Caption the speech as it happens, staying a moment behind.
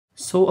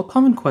So a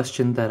common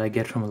question that I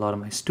get from a lot of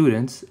my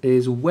students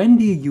is, when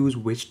do you use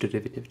which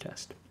derivative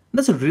test? And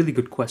that's a really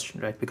good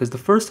question, right? Because the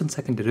first and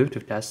second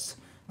derivative tests,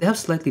 they have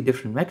slightly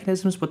different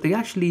mechanisms, but they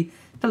actually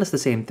tell us the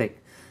same thing.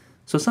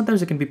 So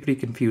sometimes it can be pretty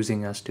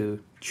confusing as to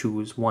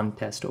choose one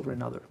test over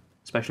another,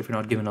 especially if you're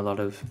not given a lot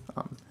of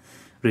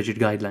rigid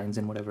guidelines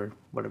in whatever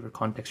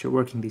context you're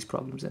working these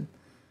problems in,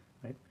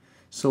 right?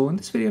 So in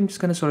this video, I'm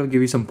just going to sort of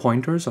give you some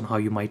pointers on how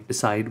you might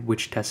decide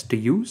which test to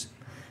use.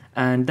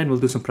 And then we'll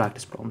do some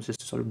practice problems just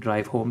to sort of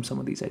drive home some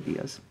of these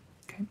ideas.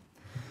 Okay,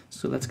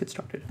 so let's get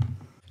started.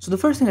 So the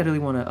first thing I really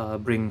want to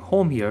bring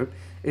home here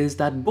is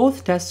that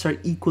both tests are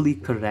equally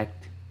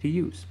correct to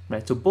use,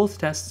 right? So both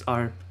tests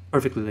are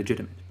perfectly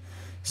legitimate.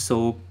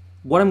 So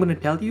what I'm going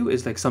to tell you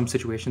is like some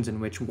situations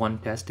in which one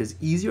test is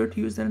easier to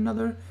use than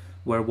another,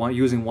 where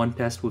using one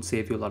test will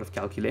save you a lot of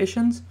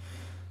calculations,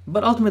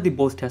 but ultimately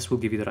both tests will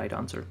give you the right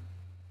answer,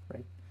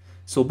 right?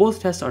 So both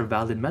tests are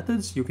valid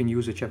methods. You can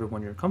use whichever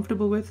one you're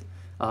comfortable with.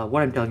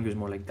 What I'm telling you is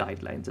more like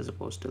guidelines as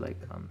opposed to like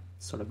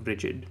sort of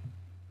rigid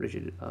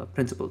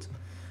principles.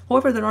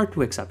 However, there are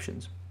two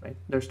exceptions, right?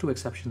 There's two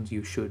exceptions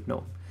you should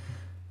know.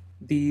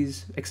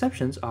 These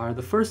exceptions are,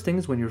 the first thing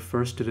is when your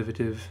first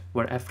derivative,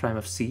 where f prime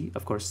of c,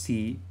 of course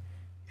c,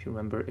 if you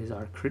remember, is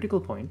our critical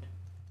point,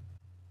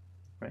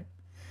 right?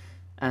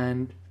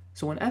 And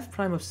so when f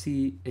prime of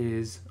c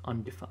is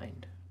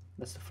undefined,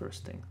 that's the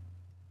first thing.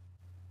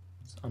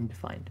 It's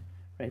undefined,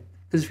 right?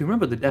 Because if you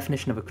remember, the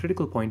definition of a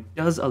critical point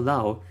does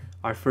allow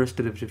our first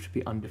derivative to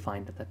be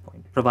undefined at that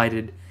point,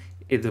 provided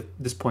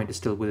this point is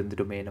still within the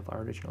domain of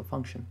our original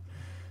function.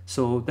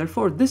 So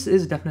therefore, this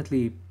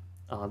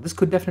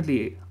could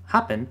definitely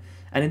happen.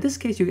 And in this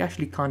case, you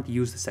actually can't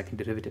use the second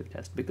derivative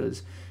test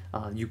because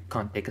you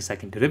can't take a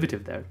second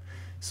derivative there.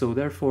 So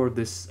therefore,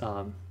 the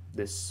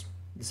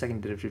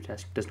second derivative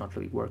test does not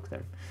really work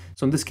there.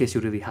 So in this case,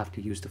 you really have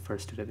to use the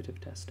first derivative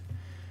test.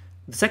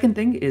 The second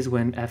thing is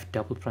when f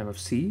double prime of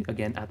c,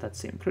 again at that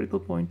same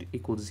critical point,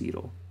 equals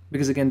 0.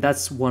 Because again,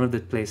 that's one of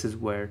the places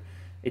where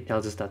it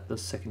tells us that the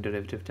second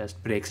derivative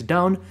test breaks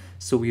down,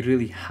 so we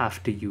really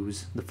have to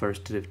use the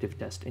first derivative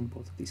test in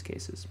both of these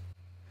cases.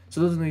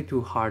 So those are the two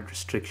hard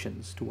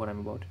restrictions to what I'm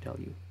about to tell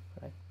you,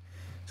 right?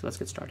 So let's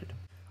get started.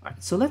 All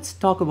right, so let's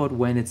talk about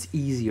when it's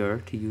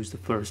easier to use the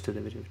first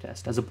derivative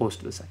test as opposed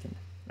to the second,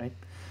 right?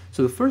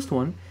 So the first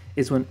one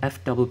is when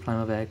f double prime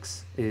of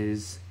x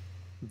is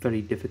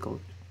very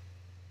difficult.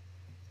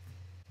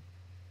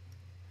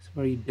 It's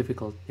very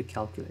difficult to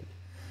calculate.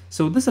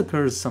 So this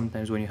occurs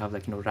sometimes when you have,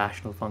 like,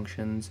 rational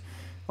functions,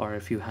 or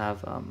if you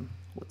have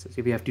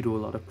if you have to do a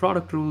lot of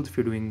product rules, if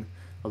you're doing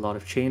a lot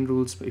of chain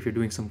rules, if you're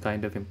doing some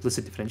kind of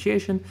implicit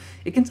differentiation,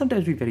 it can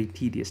sometimes be very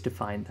tedious to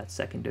find that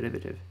second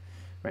derivative,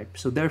 right?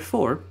 So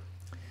therefore,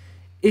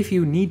 if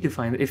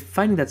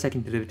finding that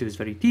second derivative is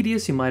very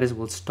tedious, you might as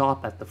well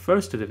stop at the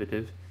first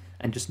derivative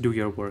and just do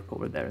your work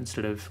over there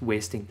instead of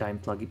wasting time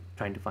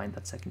trying to find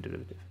that second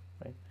derivative,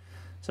 right?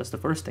 So that's the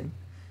first thing.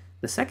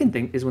 The second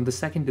thing is when the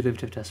second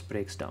derivative test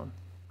breaks down.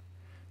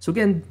 So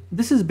again,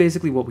 this is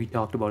basically what we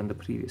talked about in the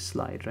previous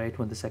slide, right?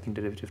 When the second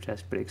derivative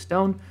test breaks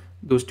down,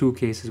 those two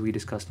cases we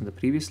discussed in the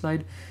previous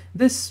slide.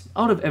 This,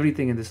 out of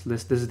everything in this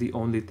list, this is the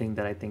only thing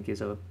that I think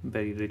is a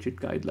very rigid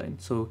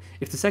guideline. So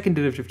if the second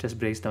derivative test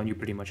breaks down, you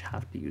pretty much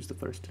have to use the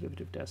first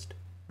derivative test,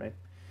 right?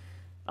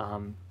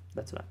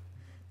 That's that.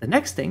 The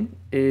next thing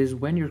is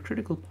when your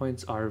critical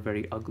points are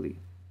very ugly,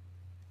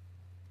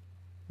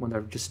 when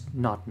they're just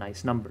not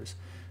nice numbers.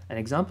 An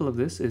example of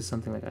this is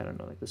something like, I don't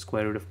know, like the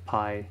square root of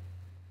pi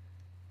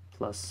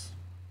plus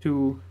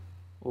 2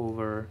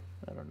 over,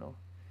 I don't know,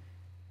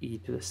 e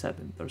to the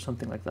 7th or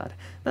something like that.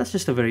 That's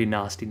just a very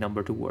nasty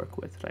number to work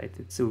with, right?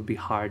 It would be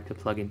hard to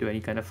plug into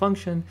any kind of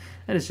function,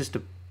 and it's just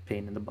a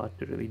pain in the butt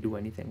to really do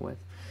anything with.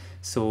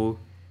 So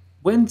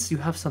once you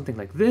have something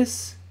like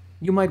this,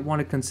 you might want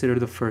to consider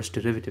the first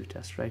derivative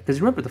test, right? Because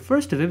remember, the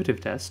first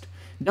derivative test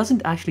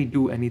doesn't actually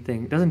do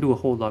anything, doesn't do a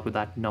whole lot with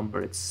that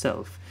number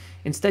itself.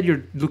 Instead,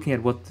 you're looking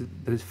at what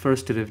the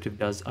first derivative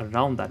does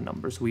around that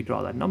number. So we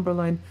draw that number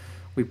line,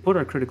 we put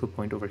our critical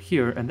point over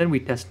here, and then we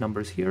test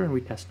numbers here and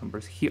we test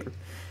numbers here.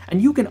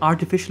 And you can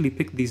artificially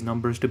pick these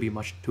numbers to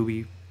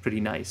be pretty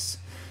nice,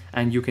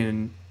 and you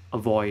can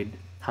avoid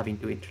having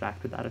to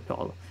interact with that at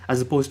all. As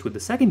opposed to with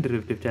the second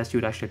derivative test, you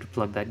would actually have to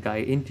plug that guy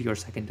into your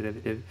second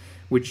derivative,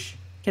 which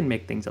can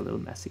make things a little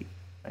messy,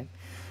 right?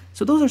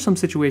 So those are some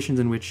situations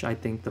in which I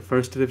think the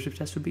first derivative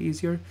test would be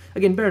easier.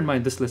 Again, bear in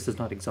mind, this list is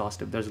not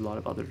exhaustive. There's a lot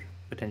of other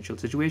potential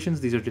situations.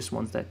 These are just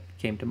ones that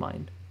came to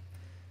mind,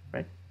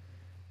 right?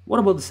 What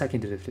about the second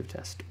derivative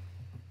test?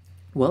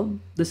 Well,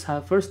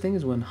 first thing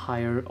is when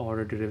higher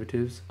order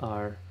derivatives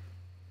are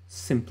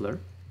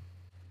simpler,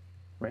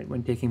 right?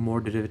 When taking more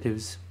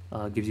derivatives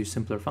gives you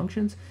simpler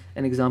functions.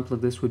 An example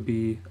of this would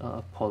be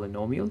a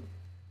polynomial.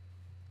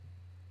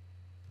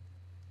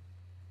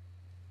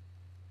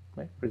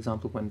 Right? For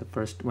example,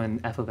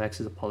 when f of x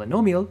is a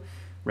polynomial,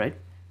 right?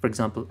 For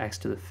example, x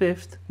to the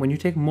 5th, when you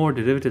take more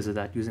derivatives of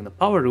that using the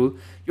power rule,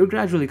 you're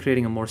gradually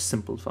creating a more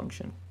simple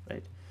function,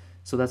 right?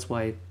 So that's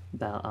why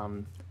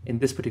the in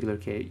this particular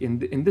case,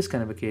 in this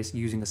kind of a case,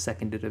 using a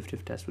second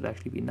derivative test would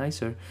actually be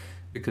nicer,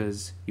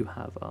 because you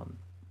have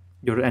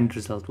your end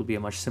result will be a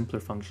much simpler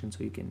function, so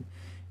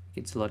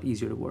it's a lot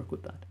easier to work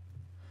with that.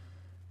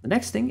 The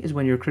next thing is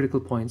when your critical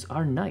points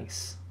are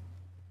nice,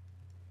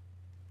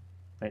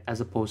 right,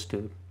 as opposed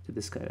to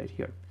this guy right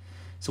here.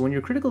 So when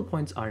your critical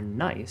points are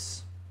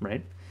nice,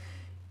 right,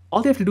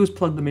 all you have to do is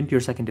plug them into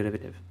your second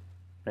derivative,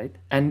 right?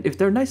 And if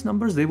they're nice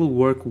numbers, they will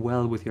work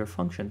well with your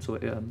function. So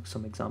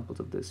some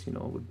examples of this,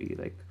 would be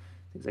like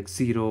things like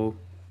 0,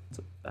 it's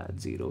a bad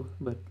 0,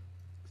 but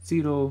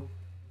 0,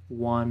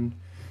 1,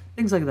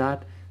 things like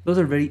that. Those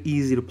are very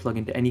easy to plug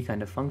into any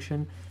kind of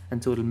function,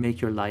 and so it'll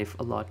make your life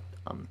a lot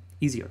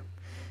easier.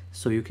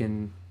 So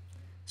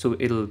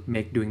it'll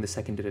make doing the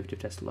second derivative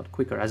test a lot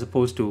quicker, as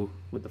opposed to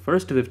with the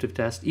first derivative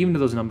test. Even though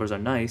those numbers are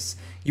nice,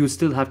 you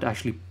still have to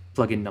actually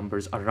plug in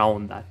numbers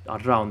around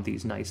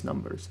these nice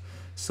numbers.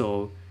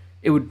 So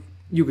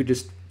you could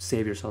just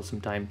save yourself some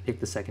time,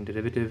 take the second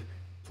derivative,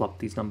 plop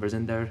these numbers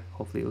in there.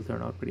 Hopefully it'll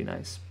turn out pretty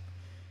nice,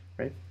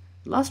 right?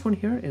 The last one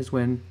here is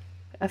when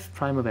f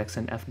prime of x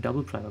and f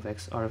double prime of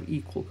x are of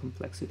equal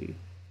complexity.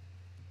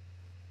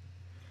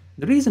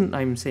 The reason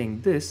I'm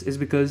saying this is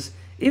because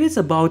if it's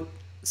about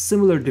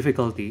similar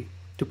difficulty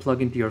to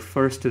plug into your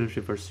first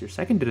derivative versus your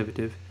second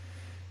derivative,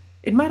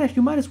 you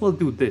might as well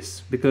do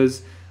this,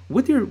 because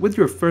with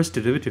your first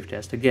derivative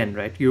test, again,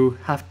 right, you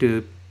have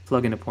to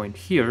plug in a point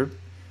here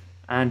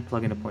and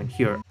plug in a point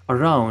here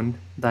around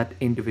that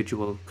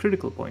individual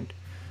critical point.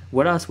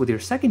 Whereas with your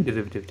second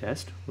derivative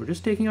test, we're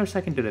just taking our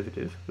second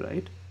derivative,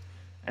 right,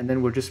 and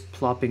then we're just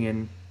plopping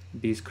in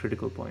these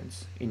critical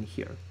points in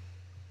here.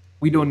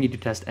 We don't need to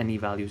test any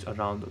values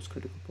around those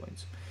critical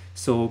points.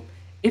 So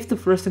if the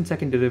first and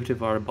second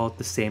derivative are about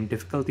the same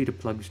difficulty to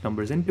plug these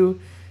numbers into,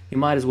 you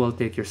might as well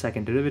take your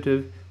second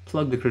derivative,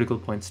 plug the critical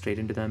points straight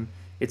into them.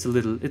 It's a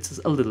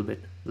little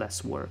bit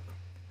less work.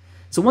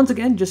 So once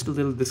again, just a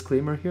little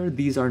disclaimer here,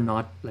 these are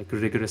not like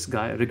rigorous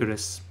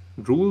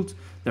rules.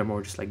 They're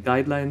more just like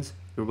guidelines.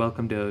 You're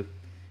welcome to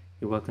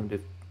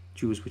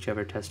choose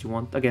whichever test you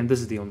want. Again, this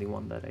is the only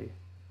one that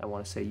I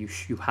want to say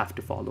you have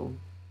to follow,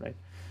 right?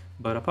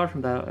 But apart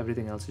from that,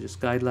 everything else is just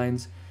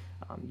guidelines.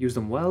 Use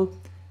them well.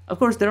 Of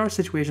course, there are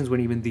situations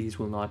when even these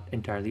will not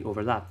entirely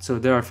overlap. So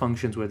there are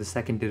functions where the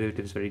second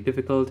derivative is very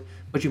difficult,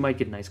 but you might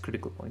get nice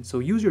critical points. So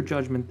use your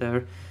judgment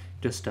there,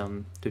 just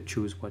to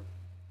choose what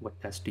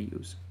test to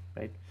use,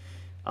 right?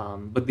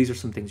 But these are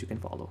some things you can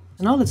follow.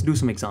 So now let's do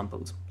some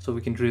examples so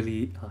we can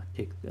really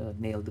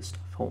nail this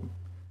stuff home,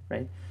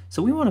 right?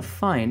 So we want to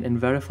find and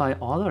verify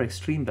all our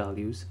extreme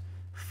values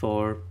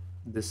for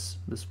this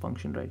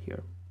function right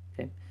here,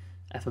 okay?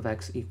 F of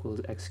x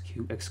equals x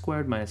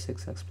squared minus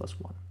 6x plus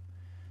 1.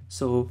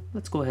 So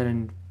let's go ahead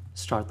and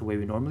start the way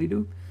we normally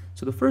do.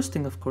 So the first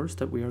thing, of course,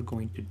 that we are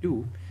going to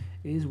do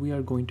is we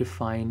are going to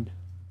find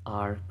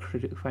our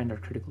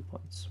critical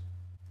points.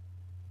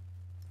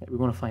 Okay, we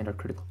want to find our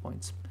critical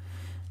points.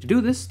 To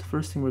do this, the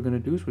first thing we're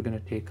going to do is we're going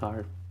to take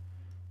our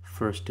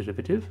first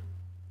derivative,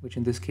 which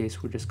in this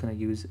case we're just going to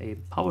use a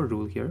power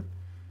rule here,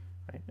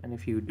 right? And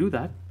if you do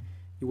that,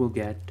 you will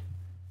get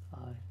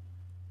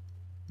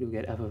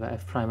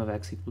f prime of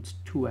x equals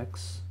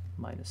 2x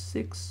minus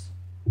 6.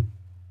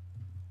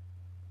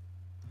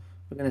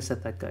 We're going to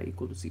set that guy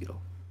equal to 0.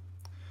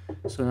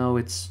 So now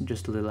it's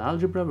just a little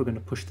algebra. We're going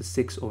to push the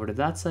 6 over to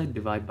that side,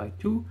 divide by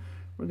 2.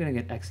 We're going to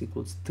get x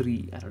equals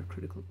 3 at our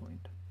critical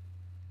point.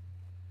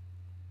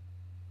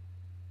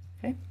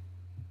 Okay?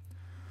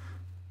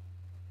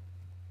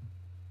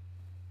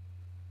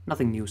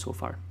 Nothing new so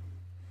far.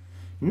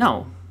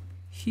 Now,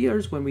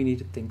 here's when we need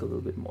to think a little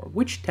bit more.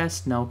 Which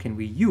test now can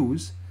we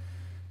use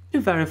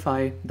to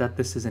verify that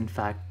this is in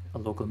fact a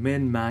local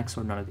min, max,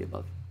 or none of the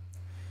above?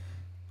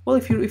 Well,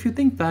 if you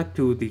think back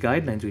to the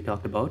guidelines we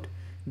talked about,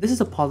 this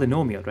is a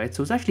polynomial, right?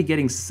 So it's actually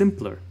getting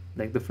simpler.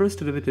 Like the first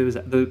derivative is,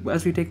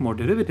 as we take more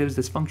derivatives,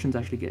 this function's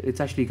actually going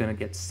to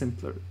get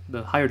simpler.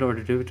 The higher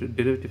order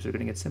derivatives are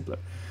going to get simpler.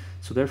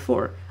 So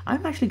therefore,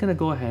 I'm actually going to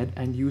go ahead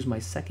and use my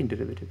second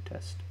derivative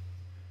test.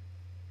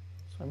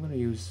 So I'm going to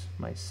use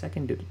my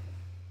second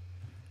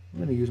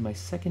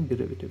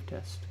derivative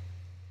test.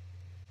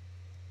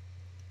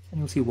 And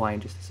you'll see why in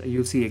just a second.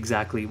 You'll see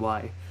exactly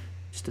why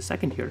just a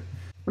second here.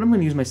 But I'm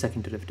going to use my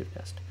second derivative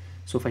test.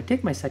 So if I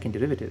take my second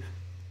derivative,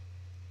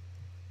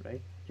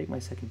 right,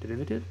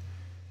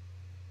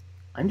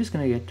 I'm just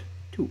going to get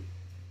 2.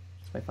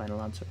 That's my final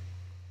answer.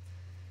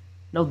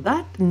 Now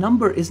that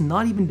number is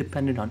not even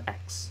dependent on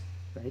x,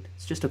 right?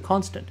 It's just a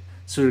constant.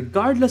 So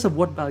regardless of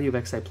what value of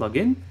x I plug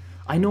in,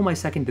 I know my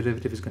second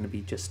derivative is going to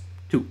be just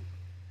 2.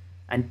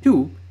 And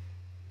 2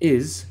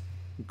 is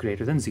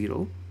greater than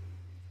 0,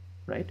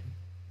 right?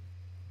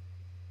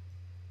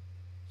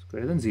 It's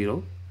greater than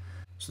 0.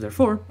 So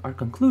therefore, our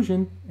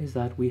conclusion is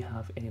that we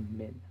have a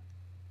min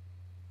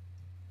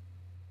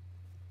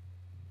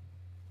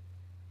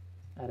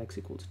at x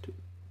equals 2,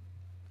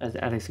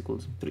 at x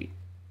equals 3.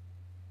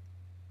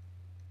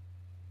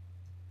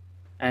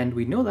 And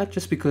we know that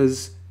just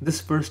because this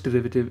first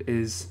derivative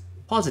is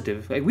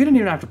positive. Like, we didn't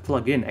even have to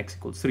plug in x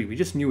equals 3. We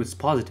just knew it's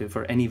positive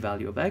for any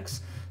value of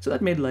x. So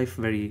that made life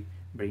very,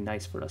 very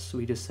nice for us. So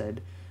we just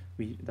said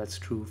that's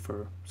true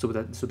for, so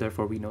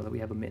therefore we know that we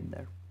have a min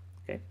there.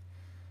 Okay,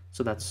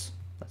 so that's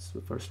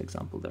the first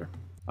example there.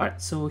 All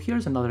right, so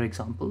here's another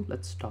example.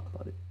 Let's talk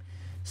about it.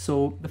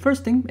 So the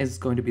first thing is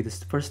going to be this.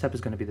 The first step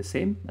is going to be the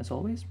same as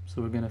always.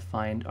 So we're going to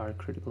find our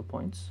critical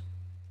points.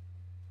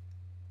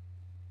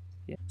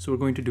 Yeah. So we're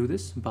going to do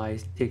this by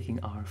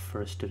taking our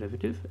first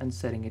derivative and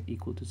setting it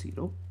equal to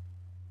 0.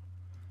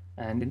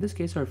 And in this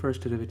case, our first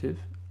derivative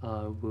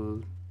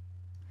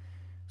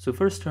so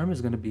first term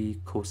is going to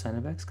be cosine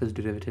of x, because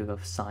derivative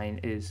of sine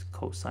is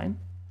cosine.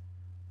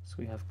 So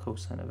we have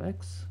cosine of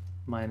x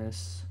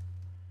minus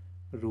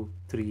root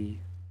 3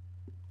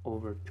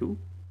 over 2.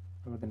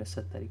 And we're going to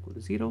set that equal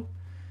to 0.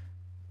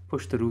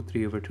 Push the root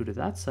 3 over 2 to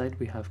that side.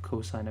 We have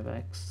cosine of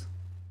x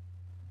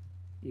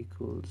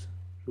equals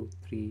root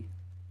 3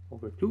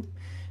 over 2.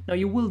 Now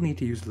you will need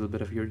to use a little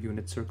bit of your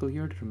unit circle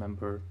here to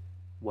remember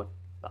what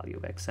value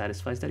of x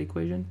satisfies that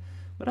equation.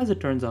 But as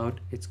it turns out,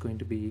 there's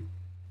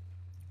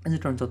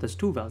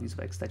two values of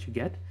x that you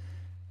get.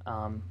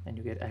 And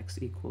you get x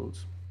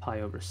equals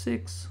pi over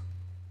 6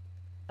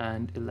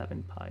 and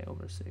 11 pi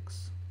over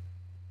 6.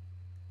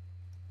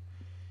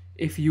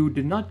 If you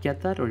did not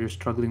get that, or you're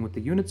struggling with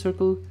the unit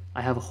circle,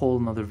 I have a whole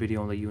nother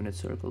video on the unit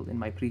circle in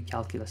my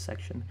pre-calculus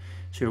section,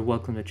 so you're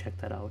welcome to check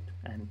that out.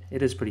 And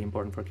it is pretty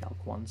important for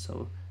Calc 1,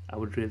 so I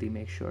would really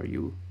make sure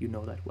you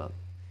know that well.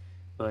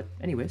 But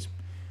anyways,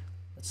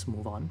 let's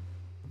move on.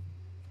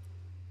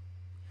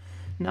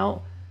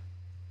 Now,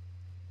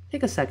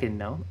 take a second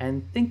now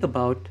and think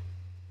about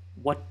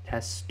what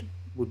test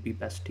would be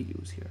best to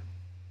use here.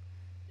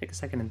 Take a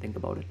second and think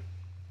about it.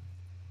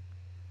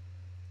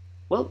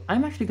 Well,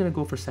 I'm actually going to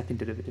go for second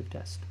derivative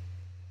test.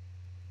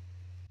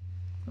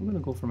 I'm going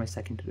to go for my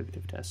second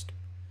derivative test.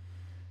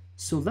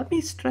 So let me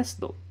stress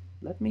though,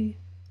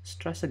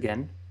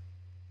 again,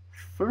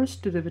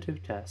 first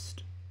derivative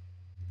test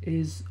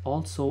is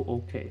also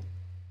okay.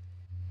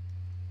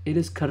 It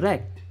is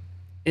correct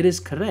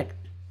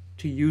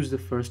to use the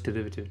first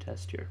derivative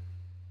test here.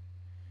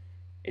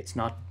 It's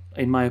not,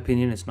 in my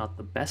opinion, it's not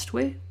the best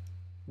way,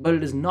 but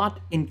it is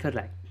not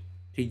incorrect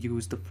to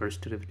use the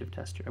first derivative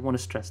test here. I want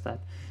to stress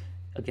that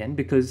again,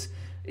 because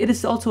it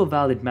is also a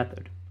valid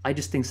method. I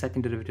just think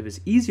second derivative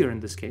is easier in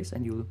this case,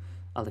 and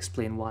I'll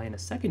explain why in a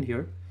second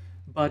here,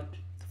 but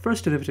the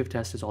first derivative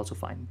test is also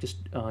fine.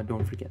 Just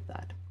don't forget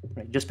that,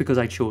 right? Just because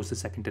I chose the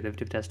second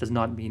derivative test does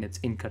not mean it's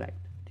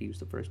incorrect to use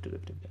the first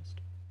derivative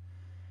test,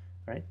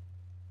 right?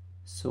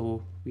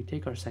 So we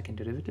take our second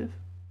derivative,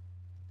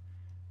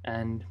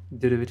 and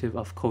derivative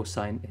of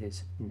cosine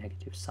is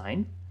negative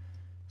sine.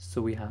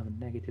 So we have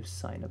negative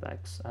sine of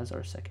x as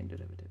our second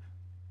derivative.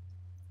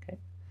 Okay.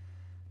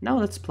 Now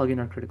let's plug in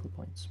our critical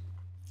points.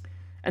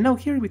 And now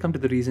here we come to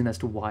the reason as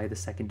to why the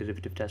second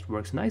derivative test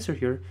works nicer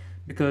here,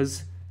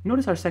 because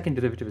notice our second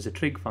derivative is a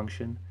trig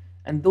function,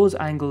 and those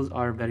angles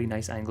are very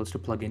nice angles to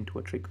plug into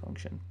a trig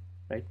function,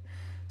 right?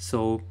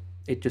 So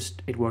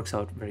it works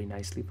out very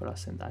nicely for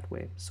us in that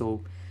way.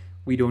 So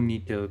we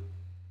can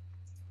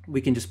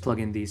just plug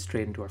in these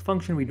straight into our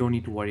function. We don't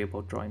need to worry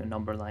about drawing a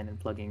number line and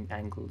plugging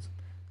angles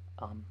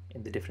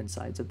in the different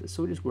sides of this.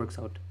 So it just works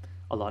out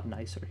a lot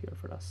nicer here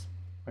for us,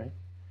 right?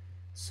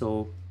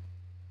 So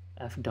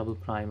f double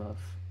prime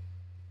of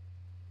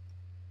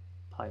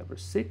pi over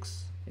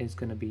 6 is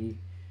going to be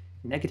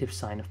negative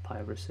sine of pi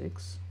over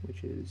 6,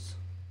 which is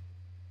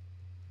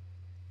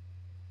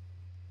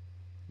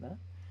that.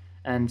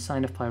 And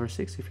sine of pi over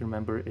 6, if you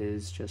remember,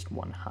 is just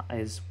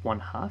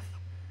 1/2.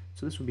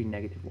 So this would be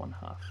negative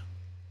 1/2.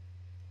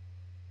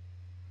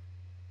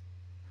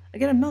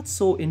 Again, I'm not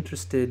so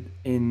interested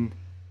in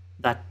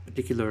that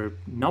particular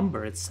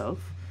number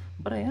itself,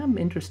 but I am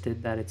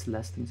interested that it's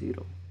less than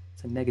 0.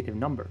 It's a negative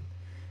number.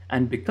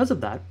 And because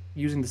of that,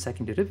 using the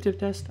second derivative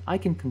test, I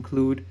can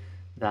conclude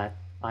that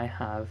I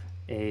have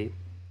a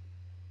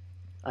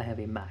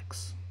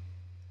max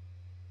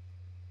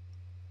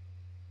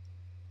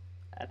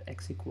at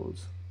x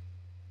equals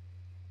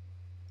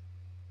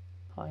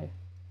pi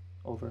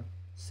over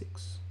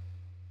 6.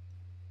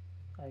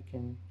 I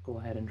can go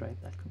ahead and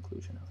write that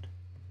conclusion out.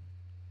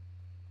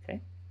 Okay.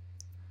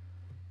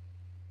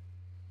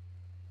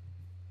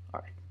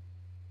 All right.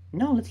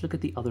 Now let's look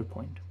at the other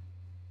point.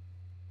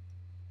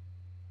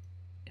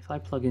 If I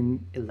plug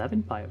in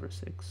 11 pi over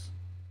 6,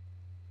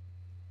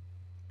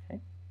 okay,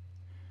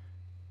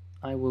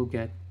 I will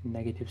get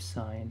negative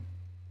sine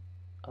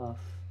of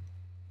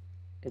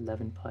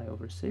 11 pi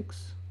over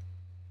 6.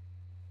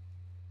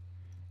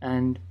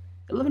 And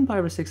 11 pi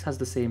over 6 has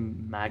the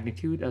same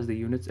magnitude as the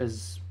units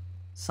as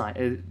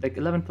sine, like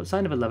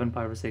sine of 11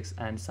 pi over 6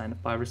 and sine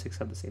of pi over 6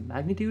 have the same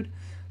magnitude.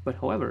 But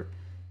however,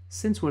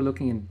 since we're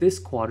looking in this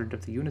quadrant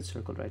of the unit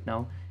circle right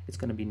now, it's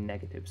going to be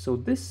negative. So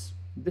this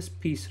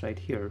piece right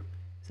here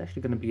is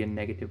actually going to be a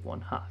negative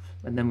 1/2.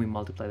 And then we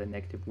multiply the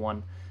negative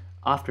 1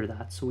 after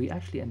that. So we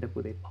actually end up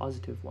with a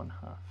positive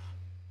 1/2.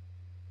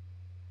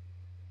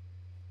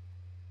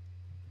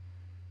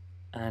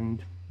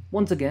 And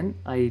Once again,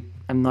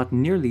 I'm not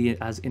nearly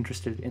as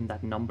interested in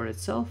that number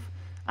itself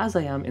as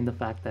I am in the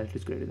fact that it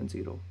is greater than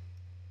 0.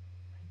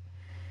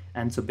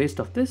 And so based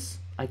off this,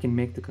 I can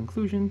make the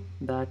conclusion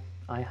that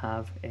I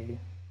have a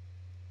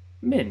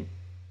min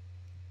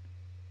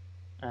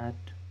at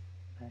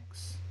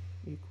x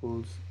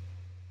equals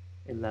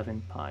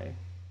 11 pi.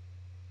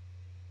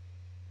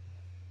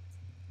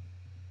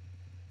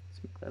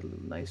 Let's make that a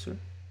little nicer.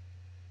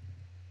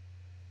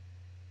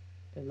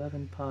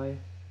 11 pi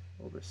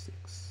over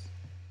 6.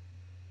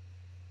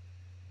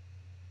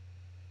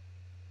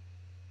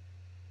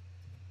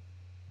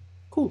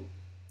 Cool.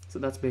 So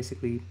that's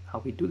basically how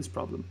we do this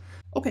problem.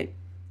 Okay,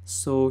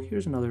 so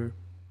here's another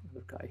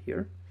guy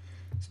here.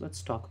 So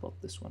let's talk about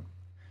this one.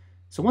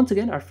 So once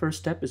again, our first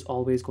step is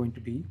always going to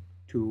be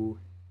to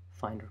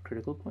find our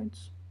critical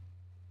points,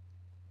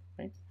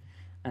 right?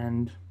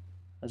 And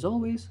as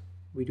always,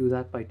 we do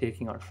that by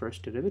taking our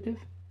first derivative,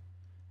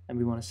 and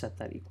we want to set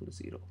that equal to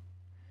 0.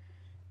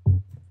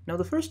 Now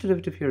the first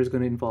derivative here is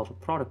going to involve a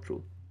product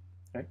rule,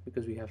 right?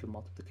 Because we have a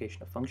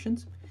multiplication of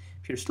functions.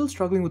 If you're still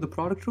struggling with the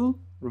product rule,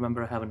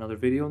 remember I have another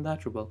video on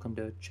that. You're welcome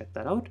to check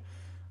that out.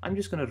 I'm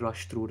just going to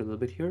rush through it a little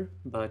bit here,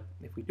 but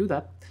if we do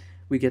that,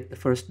 we get the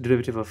first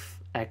derivative of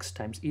x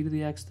times e to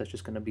the x. That's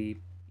just going to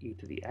be e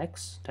to the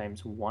x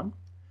times 1.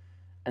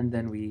 And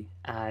then we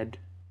add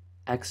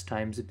x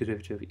times the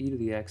derivative of e to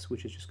the x,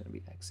 which is just going to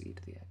be x e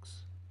to the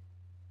x.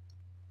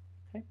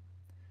 Okay,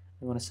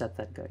 we want to set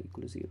that guy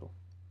equal to 0.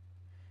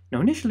 Now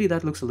initially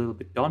that looks a little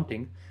bit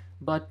daunting,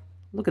 but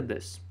look at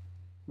this.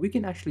 We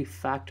can actually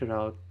factor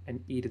out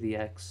an e to the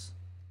x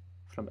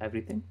from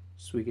everything.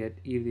 So we get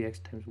e to the x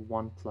times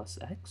 1 plus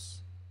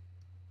x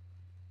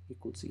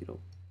equals 0.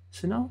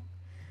 So now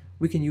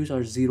we can use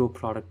our zero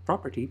product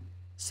property,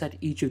 set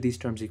each of these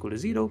terms equal to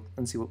 0,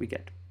 and see what we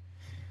get.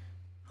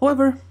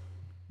 However,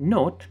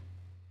 note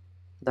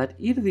that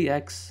e to the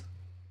x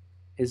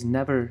is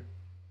never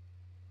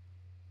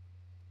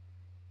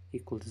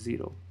equal to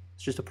 0.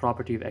 It's just a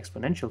property of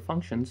exponential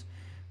functions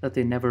that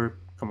they never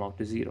come out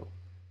to 0.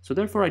 So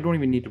therefore, I don't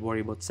even need to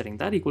worry about setting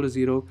that equal to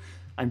 0.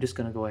 I'm just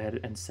going to go ahead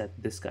and set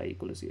this guy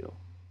equal to 0.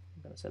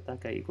 I'm going to set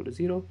that guy equal to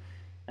 0.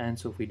 And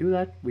so if we do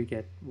that, we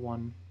get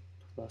 1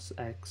 plus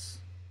x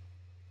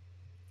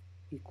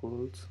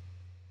equals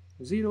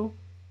 0.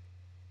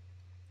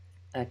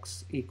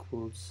 X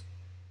equals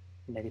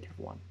negative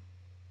 1.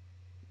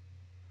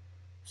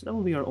 So that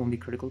will be our only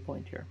critical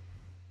point here,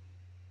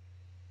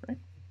 right?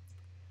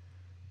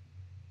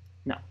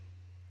 Now,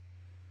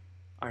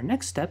 our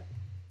next step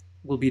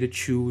will be to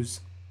choose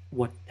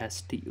what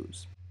test to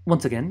use.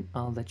 Once again,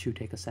 I'll let you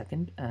take a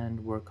second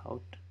and work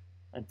out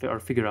or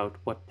figure out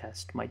what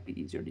test might be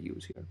easier to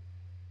use here.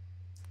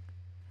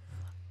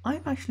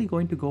 I'm actually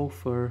going to go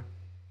for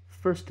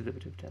first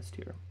derivative test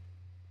here,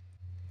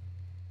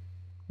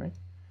 right?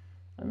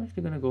 I'm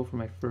actually going to go for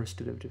my first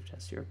derivative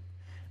test here.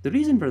 The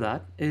reason for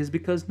that is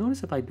because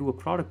notice if I do a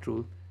product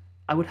rule,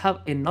 I would have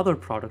another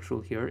product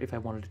rule here if I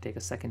wanted to take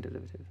a second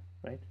derivative,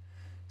 right?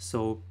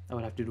 So I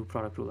would have to do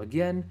product rule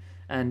again,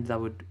 and that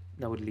would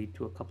lead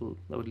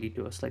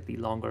to a slightly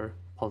longer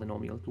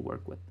polynomial to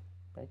work with,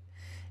 right?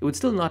 It would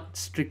still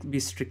not be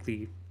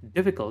strictly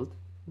difficult,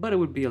 but it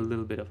would be a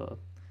little bit of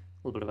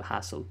a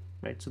hassle,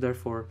 right? So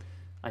therefore,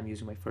 I'm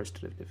using my first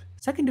derivative.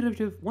 Second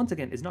derivative, once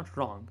again, is not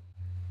wrong,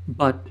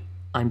 but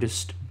I'm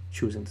just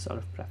choosing this out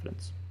of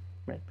preference,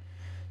 right?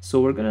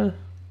 So we're gonna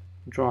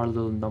draw a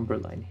little number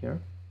line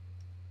here,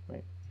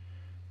 right?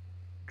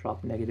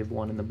 Drop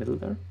 -1 in the middle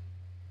there.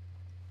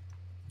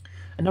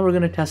 And now we're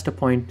gonna test a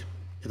point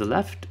to the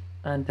left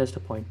and test a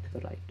point to the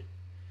right.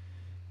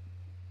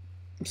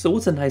 So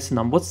what's a nice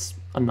number? What's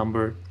a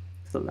number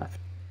to the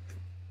left?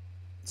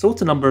 So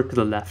what's a number to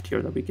the left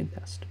here that we can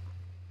test?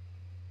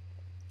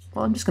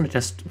 Well, I'm just going to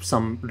test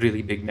some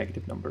really big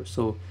negative number.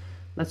 So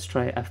let's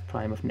try f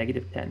prime of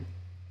 -10,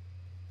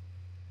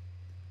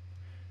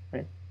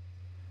 right?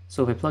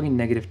 So if I plug in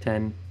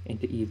 -10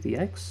 into e to the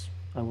x,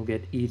 I will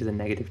get e to the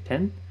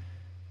 -10,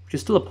 which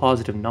is still a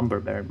positive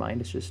number, bear in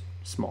mind, it's just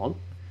small.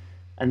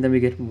 And then we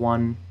get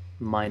 1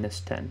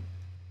 minus 10.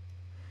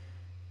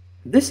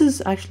 This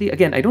is actually,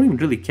 again, I don't even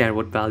really care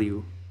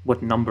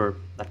what number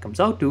that comes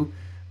out to,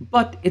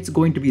 but it's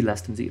going to be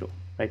less than 0,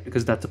 right?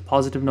 Because that's a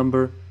positive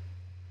number,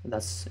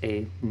 that's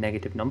a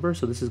negative number,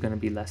 so this is going to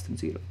be less than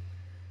 0.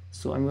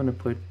 So I'm going to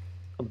put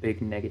a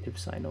big negative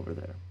sign over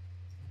there.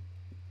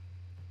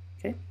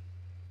 Okay.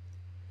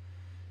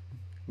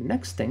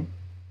 Next thing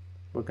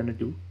we're going to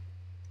do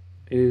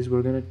is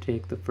we're going to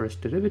take the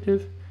first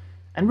derivative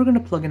and we're going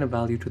to plug in a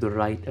value to the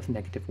right of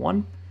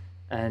 -1,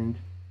 and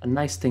a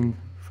nice thing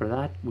for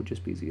that would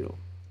just be 0,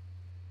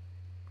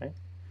 right?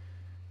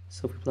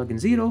 So if we plug in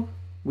 0,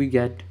 we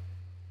get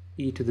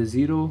e to the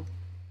 0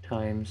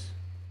 times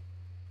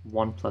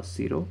 1 plus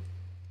 0.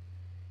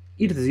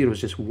 E to the 0 is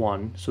just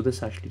 1, so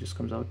this actually just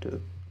comes out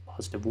to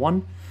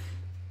 +1.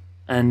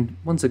 And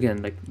once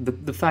again, like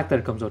the fact that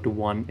it comes out to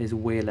 1 is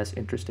way less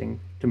interesting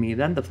to me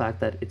than the fact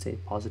that it's a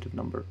positive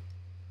number,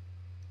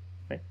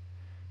 right?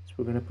 So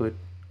we're going to put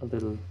a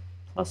little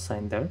plus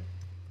sign there.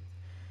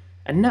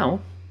 And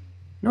now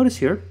Notice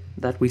here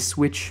that we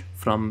switch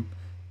from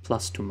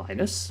plus to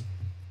minus,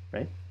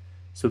 right?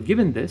 So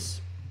given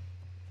this,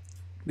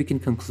 we can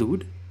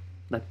conclude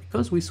that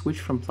because we switch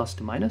from plus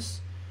to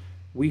minus,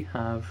 we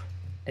have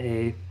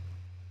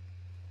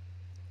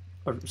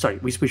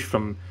we switch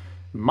from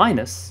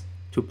minus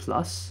to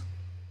plus.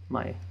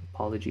 My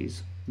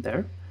apologies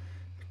there.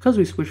 Because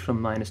we switch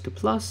from minus to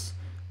plus,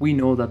 we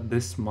know that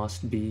this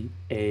must be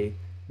a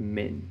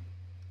min.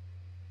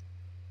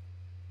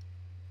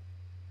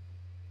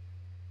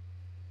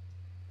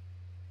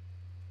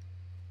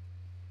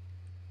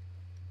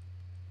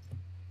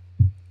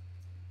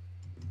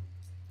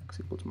 X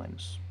equals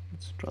minus,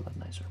 let's draw that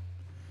nicer.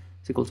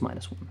 X equals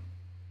minus 1.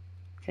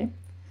 Okay,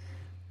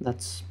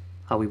 that's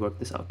how we work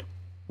this out.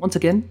 Once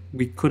again,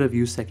 we could have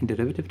used second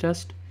derivative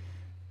test.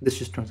 This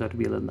just turns out to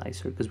be a little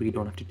nicer because we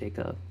don't have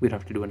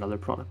to do another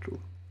product rule,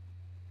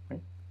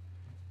 right?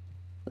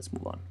 Let's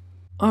move on.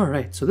 All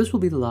right, so this will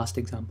be the last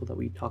example that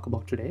we talk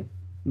about today,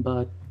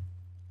 but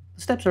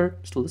the steps are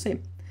still the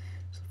same.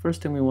 So the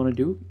first thing we want to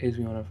do is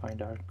we want to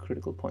find our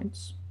critical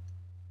points,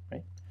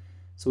 right?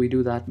 So we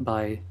do that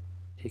by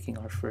taking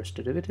our first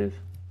derivative,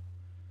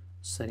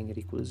 setting it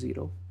equal to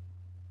 0.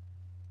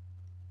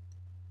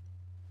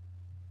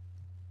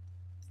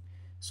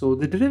 So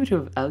the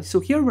derivative of L, so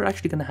here we're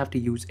actually going to have to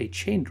use a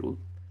chain rule,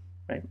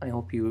 right? I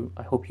hope you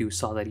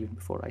saw that even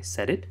before I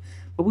said it,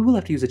 but we will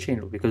have to use a chain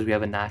rule because we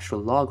have a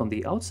natural log on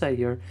the outside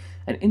here,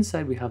 and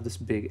inside we have this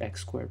big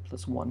x squared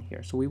plus 1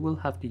 here. So we will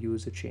have to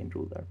use a chain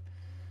rule there.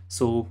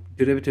 So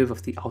derivative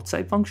of the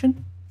outside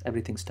function,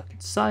 everything stuck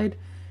inside,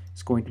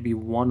 is going to be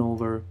 1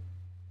 over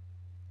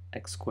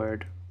x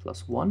squared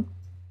plus 1,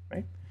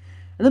 right?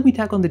 And then we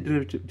tack on the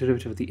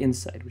derivative of the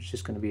inside, which is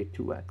just going to be a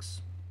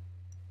 2x.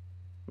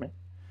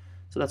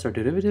 So that's our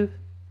derivative.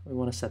 We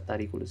want to set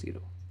that equal to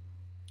 0.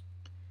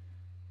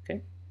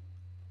 Okay.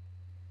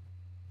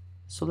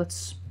 So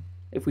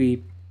if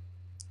we're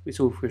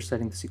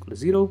setting this equal to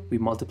 0, we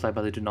multiply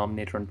by the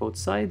denominator on both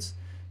sides.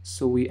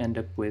 So we end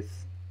up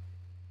with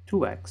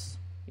 2x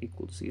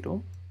equals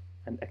 0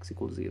 and x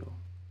equals 0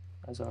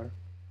 as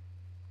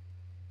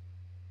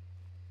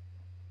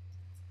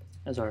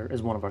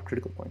one of our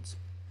critical points.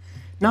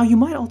 Now you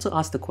might also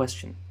ask the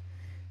question,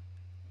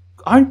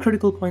 aren't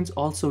critical points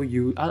also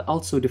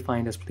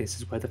defined as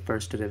places where the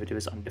first derivative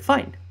is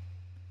undefined?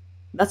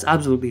 That's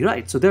absolutely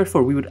right. So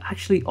therefore, we would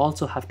actually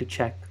also have to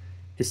check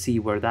to see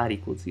where that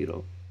equals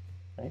 0,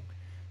 right?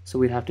 So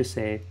we'd have to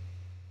say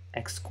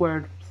x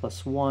squared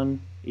plus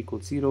 1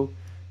 equals 0,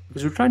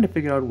 because we're trying to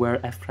figure out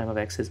where f prime of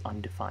x is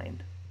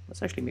undefined.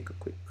 Let's actually make a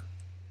quick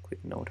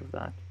note of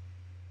that.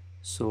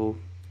 So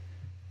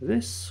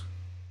this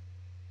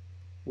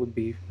would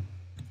be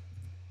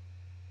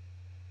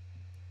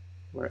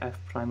where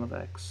f prime of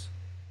x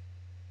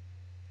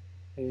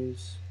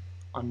is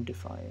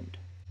undefined,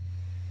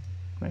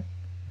 right?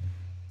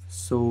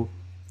 So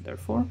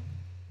therefore,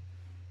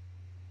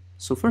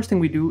 first thing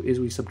we do is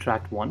we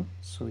subtract 1.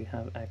 So we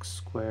have x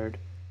squared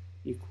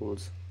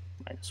equals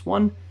minus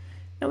 1.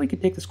 Now we can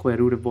take the square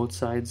root of both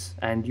sides,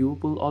 and you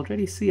will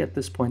already see at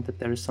this point that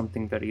there is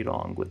something very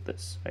wrong with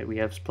this, right? We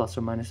have plus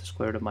or minus the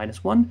square root of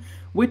minus 1,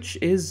 which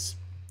is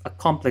a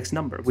complex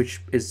number,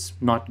 which is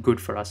not good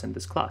for us in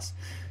this class.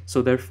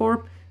 So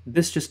therefore,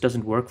 this just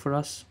doesn't work for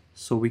us.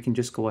 So we can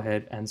just go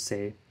ahead and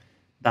say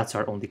that's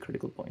our only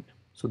critical point.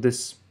 So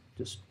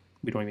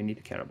we don't even need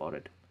to care about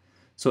it.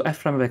 So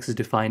f prime of x is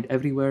defined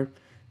everywhere.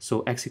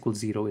 So x equals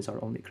 0 is our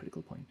only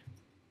critical point.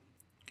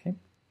 Okay.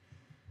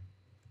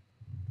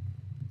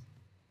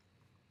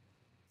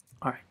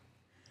 All right.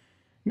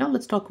 Now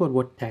let's talk about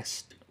what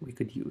test we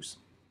could use.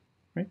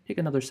 Right? Take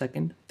another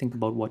second, think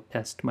about what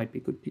test might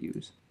be good to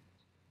use.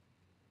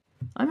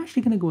 I'm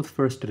actually going to go with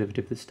first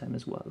derivative this time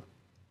as well.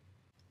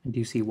 And do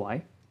you see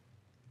why?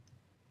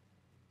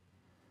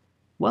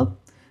 Well,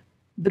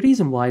 the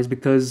reason why is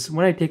because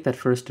when I take that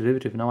first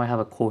derivative, now I have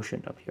a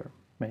quotient up here,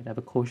 right? I have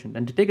a quotient.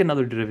 And to take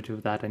another derivative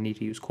of that, I need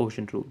to use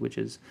quotient rule, which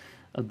is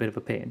a bit of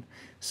a pain.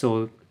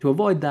 So to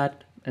avoid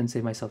that and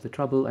save myself the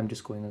trouble, I'm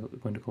just going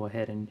to go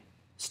ahead and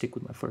stick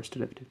with my first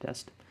derivative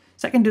test.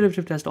 Second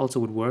derivative test also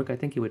would work. I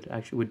think it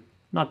would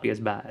not be as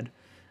bad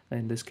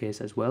in this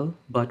case as well,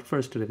 but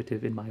first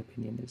derivative, in my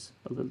opinion, is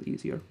a little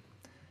easier.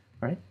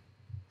 All right,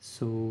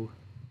 so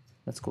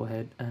let's go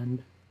ahead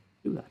and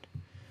do that.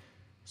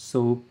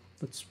 So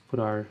let's put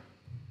our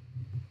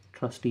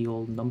trusty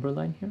old number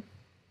line here.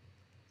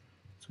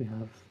 So we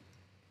have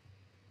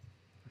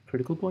a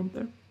critical point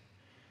there.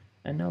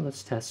 And now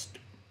let's test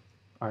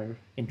our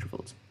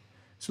intervals.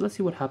 So let's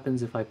see what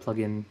happens if I plug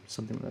in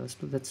something like this.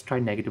 Let's try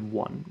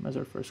 -1 as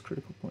our first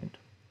critical point.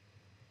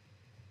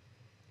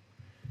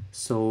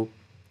 So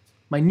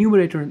my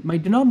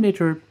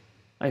denominator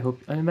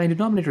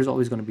is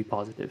always going to be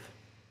positive,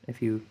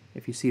 if you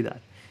see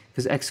that,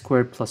 because x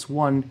squared plus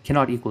 1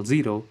 cannot equal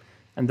 0,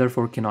 and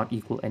therefore cannot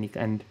equal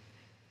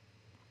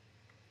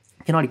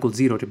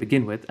 0 to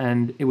begin with,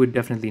 and it would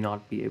definitely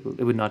not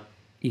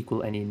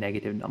equal any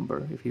negative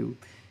number if you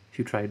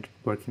tried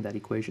working that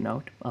equation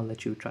out. I'll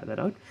let you try that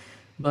out.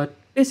 But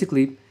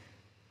basically,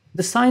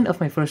 The sign of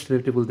my first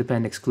derivative will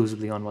depend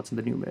exclusively on what's in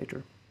the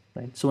numerator,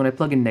 right? So when I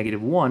plug in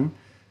 -1,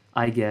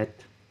 I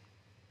get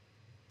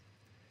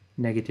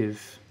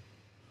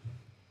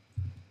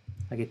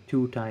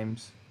 2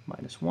 times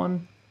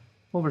 -1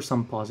 over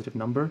some positive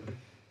number.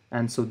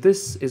 And so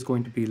this is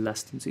going to be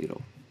less than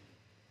 0.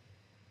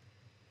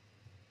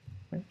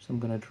 Right? So I'm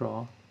going to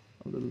draw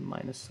a little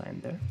minus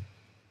sign there.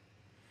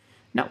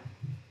 Now,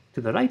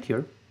 to the right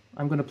here,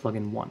 I'm going to plug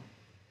in 1.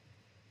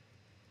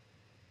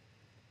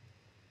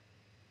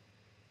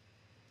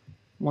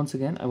 Once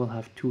again, I will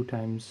have 2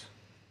 times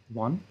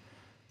 1.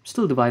 I'm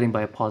still dividing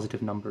by a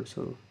positive number,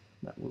 so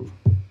that will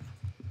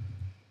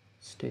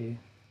stay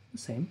the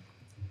same.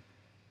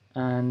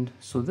 And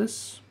so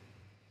this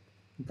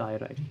guy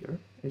right here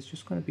is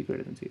just going to be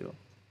greater than 0.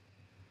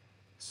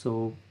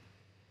 So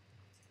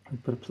I'll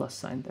put a plus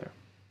sign there.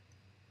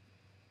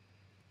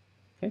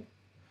 Okay.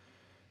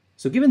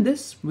 So given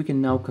this, we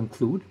can now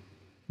conclude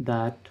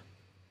that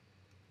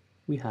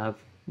we have,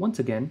 once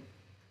again,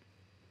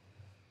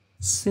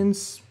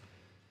 since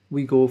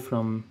we go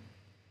from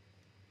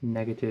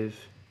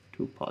negative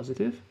to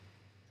positive,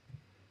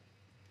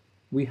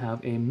 we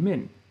have a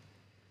min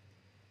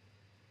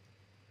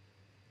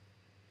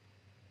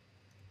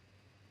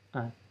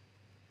at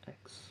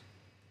x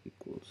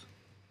equals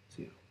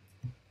 0.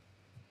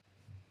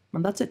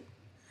 And that's it.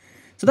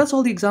 So that's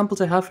all the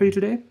examples I have for you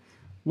today.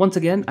 Once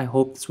again, I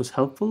hope this was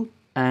helpful,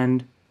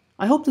 and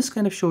I hope this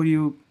kind of showed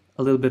you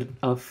a little bit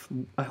of,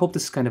 I hope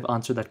this kind of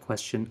answered that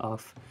question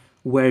of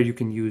where you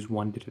can use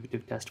one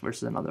derivative test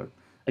versus another.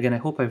 Again, I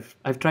hope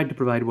I've tried to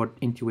provide what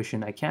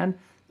intuition I can.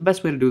 The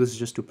best way to do this is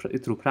just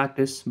through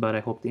practice, but I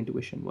hope the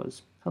intuition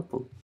was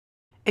helpful.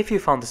 If you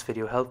found this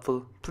video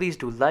helpful, please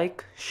do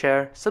like,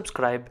 share,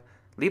 subscribe,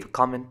 leave a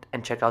comment,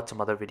 and check out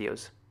some other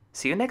videos.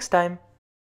 See you next time!